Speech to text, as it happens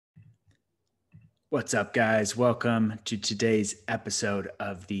What's up, guys? Welcome to today's episode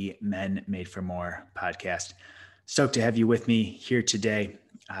of the Men Made for More podcast. Stoked to have you with me here today.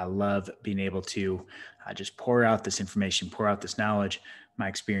 I love being able to just pour out this information, pour out this knowledge, my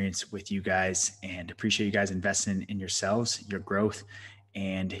experience with you guys, and appreciate you guys investing in yourselves, your growth,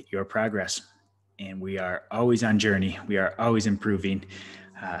 and your progress. And we are always on journey. We are always improving.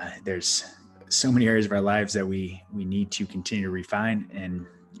 There's so many areas of our lives that we need to continue to refine and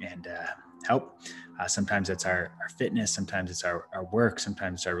help. Sometimes it's our fitness, sometimes it's our work,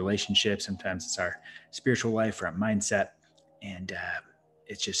 sometimes it's our relationships, sometimes it's our spiritual life or our mindset. And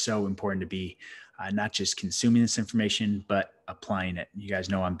it's just so important to be not just consuming this information, but applying it. You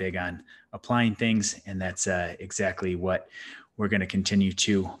guys know I'm big on applying things, and that's exactly what we're going to continue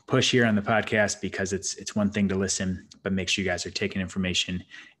to push here on the podcast, because it's one thing to listen, but make sure you guys are taking information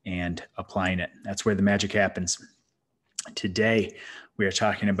and applying it. That's where the magic happens. Today, we are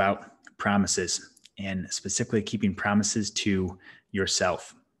talking about promises, and specifically keeping promises to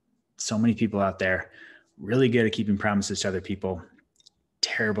yourself. So many people out there really good at keeping promises to other people,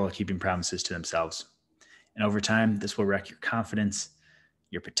 terrible at keeping promises to themselves. And over time, this will wreck your confidence,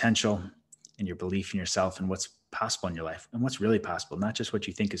 your potential, and your belief in yourself and what's possible in your life and what's really possible, not just what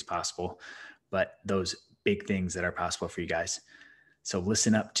you think is possible, but those big things that are possible for you guys. So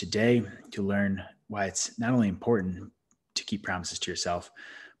listen up today to learn why it's not only important to keep promises to yourself,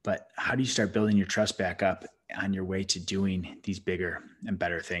 but how do you start building your trust back up on your way to doing these bigger and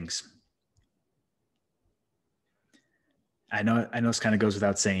better things? I know this kind of goes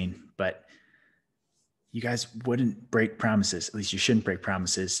without saying, but you guys wouldn't break promises. At least you shouldn't break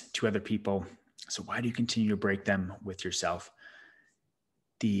promises to other people. So why do you continue to break them with yourself?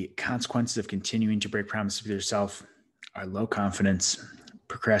 The consequences of continuing to break promises with yourself are low confidence,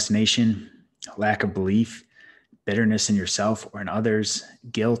 procrastination, lack of belief, bitterness in yourself or in others,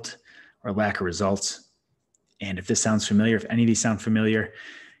 guilt, or lack of results. And if this sounds familiar, if any of these sound familiar,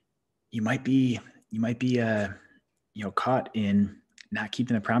 you might be caught in not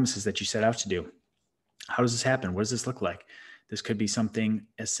keeping the promises that you set out to do. How does this happen? What does this look like? This could be something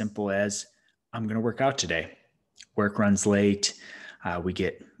as simple as, I'm going to work out today. Work runs late. We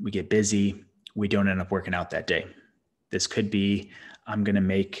get busy. We don't end up working out that day. This could be, I'm going to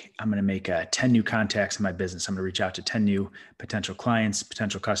make 10 new contacts in my business. I'm going to reach out to 10 new potential clients,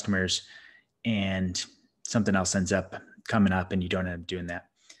 potential customers, and something else ends up coming up and you don't end up doing that.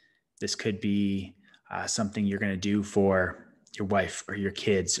 This could be something you're going to do for your wife or your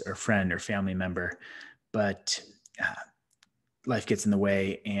kids or friend or family member, but life gets in the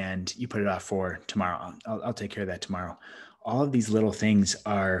way and you put it off for tomorrow. I'll take care of that tomorrow. All of these little things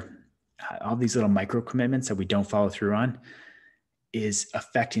are, all these little micro commitments that we don't follow through on is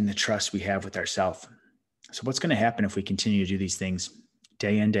affecting the trust we have with ourselves. So what's going to happen if we continue to do these things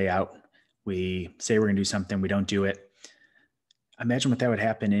day in, day out? We say we're going to do something, we don't do it. Imagine what that would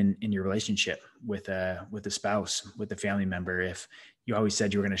happen in your relationship with a spouse, with a family member. If you always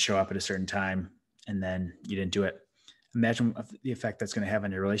said you were going to show up at a certain time and then you didn't do it, imagine the effect that's going to have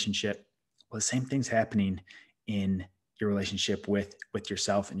on your relationship. Well, the same thing's happening in your relationship with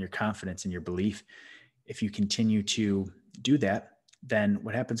yourself and your confidence and your belief. If you continue to do that, then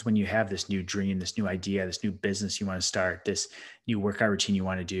what happens when you have this new dream, this new idea, this new business you want to start, this new workout routine you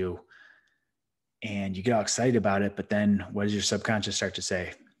want to do, and you get all excited about it, but then what does your subconscious start to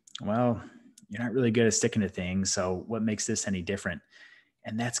say? Well, you're not really good at sticking to things, so what makes this any different?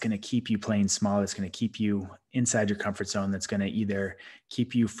 And that's going to keep you playing small. That's going to keep you inside your comfort zone. That's going to either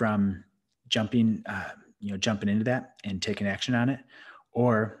keep you from jumping into that and taking action on it,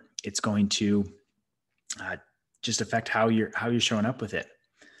 or it's going to just affect how you're showing up with it.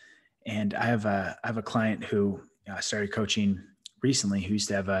 And I have a client who started coaching recently who used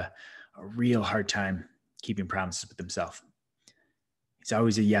to have a real hard time keeping promises with himself. He's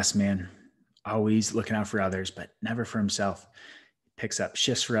always a yes man, always looking out for others, but never for himself. Picks up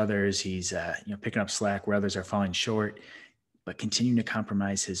shifts for others. He's picking up slack where others are falling short, but continuing to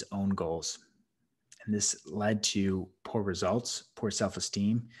compromise his own goals. And this led to poor results, poor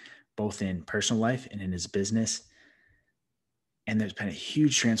self-esteem, both in personal life and in his business. And there's been a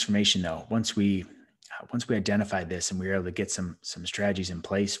huge transformation though. Once we identified this and we were able to get some strategies in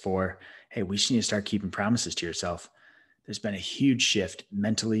place for, hey, we just need to start keeping promises to yourself. There's been a huge shift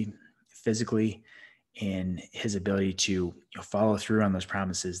mentally, physically, in his ability to follow through on those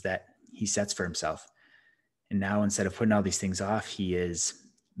promises that he sets for himself. And now instead of putting all these things off, he is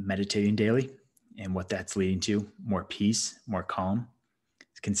meditating daily. And what that's leading to, more peace, more calm.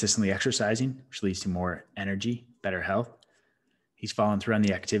 He's consistently exercising, which leads to more energy, better health. He's following through on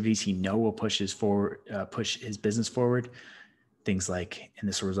the activities he will push his business forward. Things like, and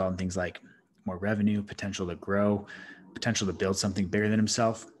this will result in things like more revenue, potential to grow, potential to build something bigger than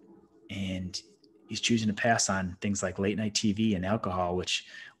himself. And he's choosing to pass on things like late night TV and alcohol, which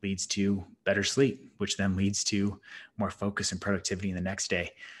leads to better sleep, which then leads to more focus and productivity in the next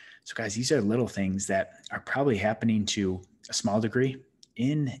day. So guys, these are little things that are probably happening to a small degree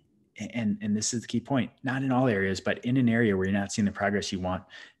and this is the key point, not in all areas, but in an area where you're not seeing the progress you want.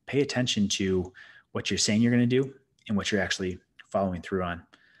 Pay attention to what you're saying you're going to do and what you're actually following through on.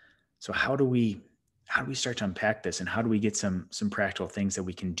 So how do we start to unpack this, and how do we get some practical things that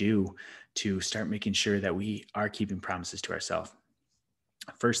we can do to start making sure that we are keeping promises to ourselves?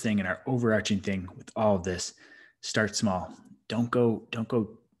 First thing, and our overarching thing with all of this, start small. Don't go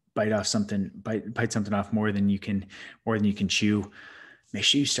bite something off more than you can chew. Make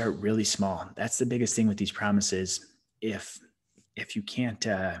sure you start really small. That's the biggest thing with these promises. If you can't,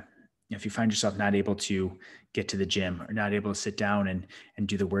 if you find yourself not able to get to the gym or not able to sit down and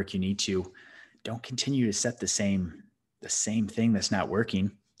do the work you need to, don't continue to set the same thing that's not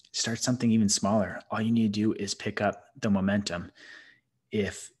working. Start something even smaller. All you need to do is pick up the momentum.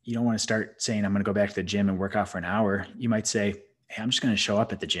 If you don't want to start saying, I'm going to go back to the gym and work out for an hour, you might say, hey, I'm just going to show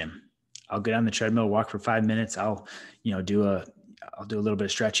up at the gym. I'll get on the treadmill, walk for 5 minutes. I'll do a little bit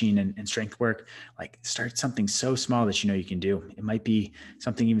of stretching and strength work. Like, start something so small that you can do. It might be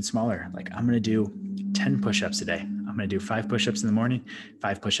something even smaller. Like, I'm going to do 10 push-ups a day. I'm going to do 5 push-ups in the morning,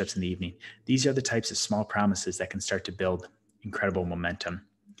 5 push-ups in the evening. These are the types of small promises that can start to build incredible momentum.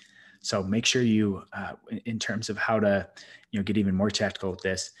 So make sure you, in terms of how to, get even more tactical with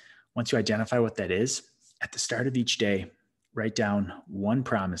this, once you identify what that is, at the start of each day, write down one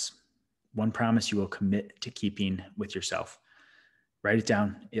promise you will commit to keeping with yourself. Write it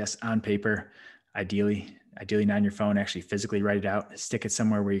down. Yes, on paper, ideally not on your phone. Actually physically write it out, stick it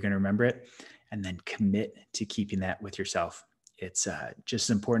somewhere where you're going to remember it, and then commit to keeping that with yourself. It's just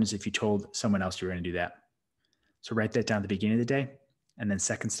as important as if you told someone else you were going to do that. So write that down at the beginning of the day. And then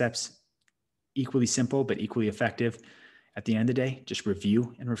second steps, equally simple, but equally effective. At the end of the day, just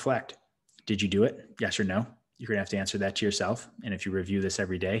review and reflect. Did you do it? Yes or no? You're going to have to answer that to yourself. And if you review this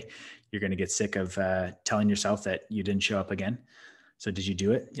every day, you're going to get sick of telling yourself that you didn't show up again. So did you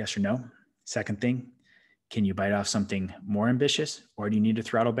do it? Yes or no? Second thing, can you bite off something more ambitious, or do you need to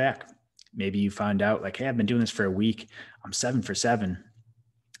throttle back? Maybe you found out like, hey, I've been doing this for a week. I'm 7 for 7.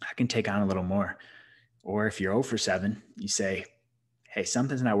 I can take on a little more. Or if you're 0 for 7, you say, hey,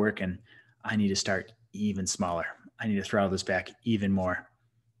 something's not working. I need to start even smaller. I need to throttle this back even more.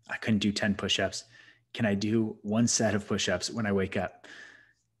 I couldn't do 10 push-ups. Can I do 1 set of push-ups when I wake up?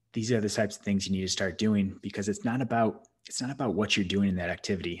 These are the types of things you need to start doing, because it's not about what you're doing in that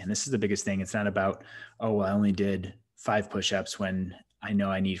activity. And this is the biggest thing. It's not about, oh, well, I only did 5 push-ups when I know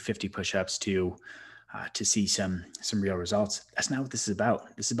I need 50 push-ups to see some real results. That's not what this is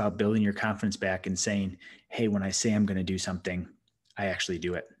about. This is about building your confidence back and saying, hey, when I say I'm going to do something, I actually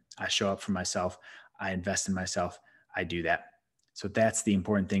do it. I show up for myself. I invest in myself. I do that. So that's the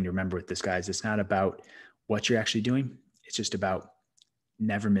important thing to remember with this, guys. It's not about what you're actually doing. It's just about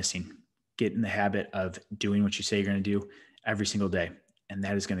never missing. Get in the habit of doing what you say you're going to do every single day. And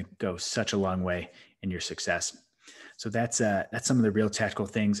that is going to go such a long way in your success. So that's some of the real tactical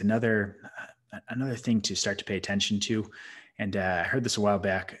things. Another thing to start to pay attention to, and I heard this a while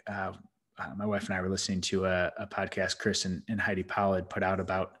back. My wife and I were listening to a podcast Chris and Heidi Powell had put out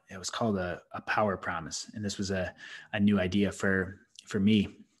about, it was called a power promise. And this was a new idea for me.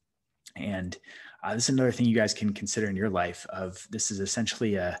 And this is another thing you guys can consider in your life. This is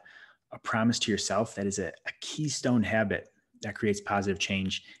essentially a promise to yourself that is a keystone habit that creates positive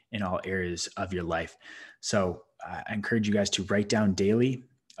change in all areas of your life. So I encourage you guys to write down daily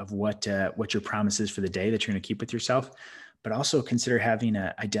of what your promise is for the day that you're going to keep with yourself, but also consider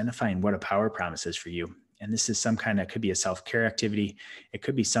identifying what a power promise is for you. And this is some kind of, could be a self-care activity. It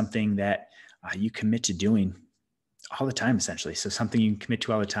could be something that you commit to doing all the time, essentially. So something you can commit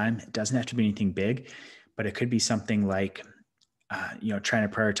to all the time. It doesn't have to be anything big, but it could be something like, trying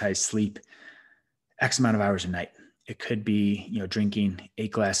to prioritize sleep X amount of hours a night. It could be, drinking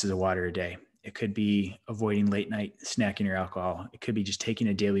 8 glasses of water a day. It could be avoiding late night snacking or alcohol. It could be just taking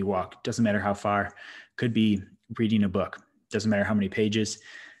a daily walk. Doesn't matter how far. It could be reading a book. Doesn't matter how many pages.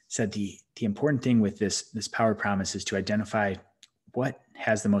 Said the important thing with this power promise is to identify what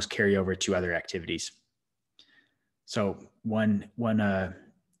has the most carryover to other activities. So one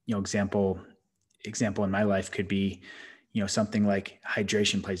example in my life could be, something like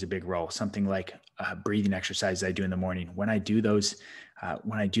hydration plays a big role. Something like breathing exercises I do in the morning. When I do those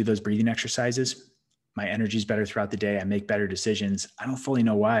breathing exercises, my energy is better throughout the day. I make better decisions. I don't fully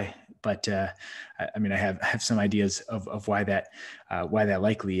know why, but I mean, I have some ideas of why that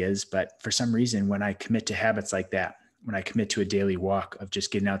likely is. But for some reason, when I commit to habits like that, when I commit to a daily walk of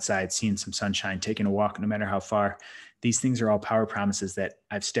just getting outside, seeing some sunshine, taking a walk, no matter how far, these things are all power promises that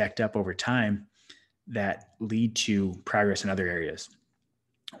I've stacked up over time that lead to progress in other areas.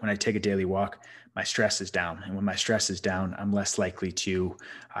 When I take a daily walk, my stress is down. And when my stress is down, I'm less likely to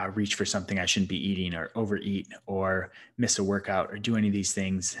reach for something I shouldn't be eating, or overeat, or miss a workout, or do any of these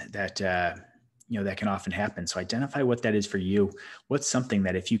things that, that can often happen. So identify what that is for you. What's something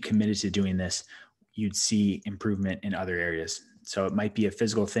that if you committed to doing this, you'd see improvement in other areas. So it might be a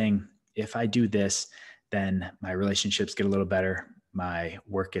physical thing. If I do this, then my relationships get a little better. My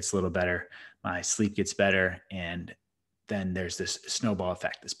work gets a little better. My sleep gets better. And then there's this snowball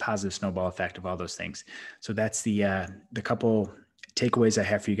effect, this positive snowball effect of all those things. So that's the couple takeaways I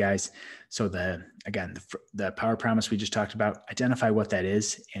have for you guys. So the power promise we just talked about, identify what that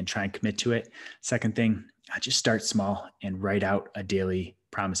is and try and commit to it. Second thing, just start small and write out a daily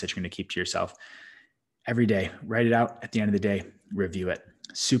promise that you're going to keep to yourself every day. Write it out. At the end of the day, review it.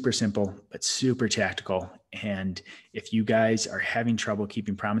 Super simple, but super tactical. And if you guys are having trouble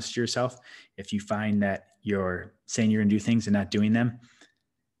keeping promises to yourself, if you find that you're saying you're going to do things and not doing them,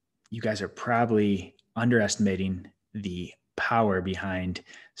 you guys are probably underestimating the power behind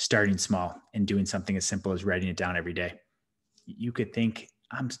starting small and doing something as simple as writing it down every day. You could think,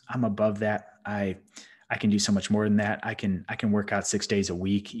 I'm above that. I can do so much more than that. I can work out 6 days a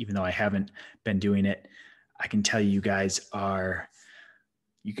week, even though I haven't been doing it. I can tell you guys are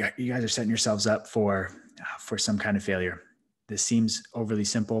setting yourselves up for some kind of failure. This seems overly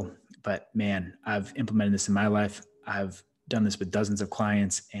simple, but man, I've implemented this in my life. I've done this with dozens of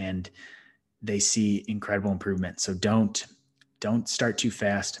clients, and they see incredible improvement. So don't start too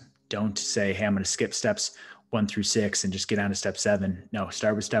fast. Don't say, hey, I'm going to skip steps 1 through 6 and just get on to step 7. No,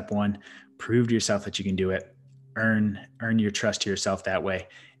 start with step 1, prove to yourself that you can do it, earn your trust to yourself that way,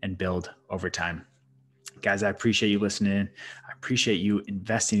 and build over time. Guys, I appreciate you listening in. I appreciate you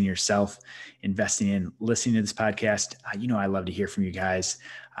investing in yourself, investing in listening to this podcast. I love to hear from you guys.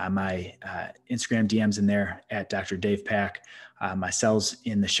 My Instagram DM's in there at Dr. Dave Pack. My cell's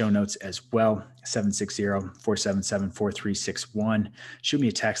in the show notes as well, 760-477-4361. Shoot me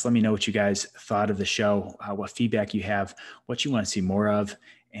a text. Let me know what you guys thought of the show, what feedback you have, what you want to see more of.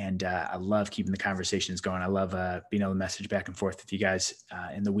 And I love keeping the conversations going. I love being able to message back and forth with you guys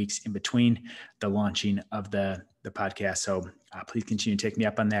in the weeks in between the launching of the podcast. So please continue to take me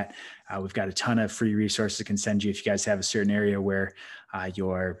up on that. We've got a ton of free resources I can send you if you guys have a certain area where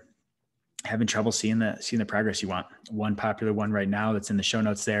you're having trouble seeing the progress you want. One popular one right now that's in the show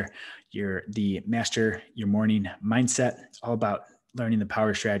notes there, the Master Your Morning Mindset. It's all about learning the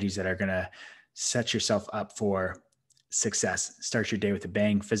power strategies that are going to set yourself up for success. Start your day with a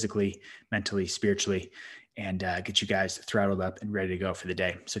bang, physically, mentally, spiritually, and get you guys throttled up and ready to go for the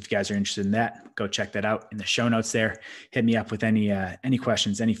day. So if you guys are interested in that, go check that out in the show notes there. Hit me up with any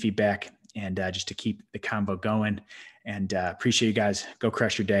questions, any feedback, and just to keep the convo going. And appreciate you guys. Go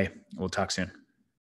crush your day. We'll talk soon.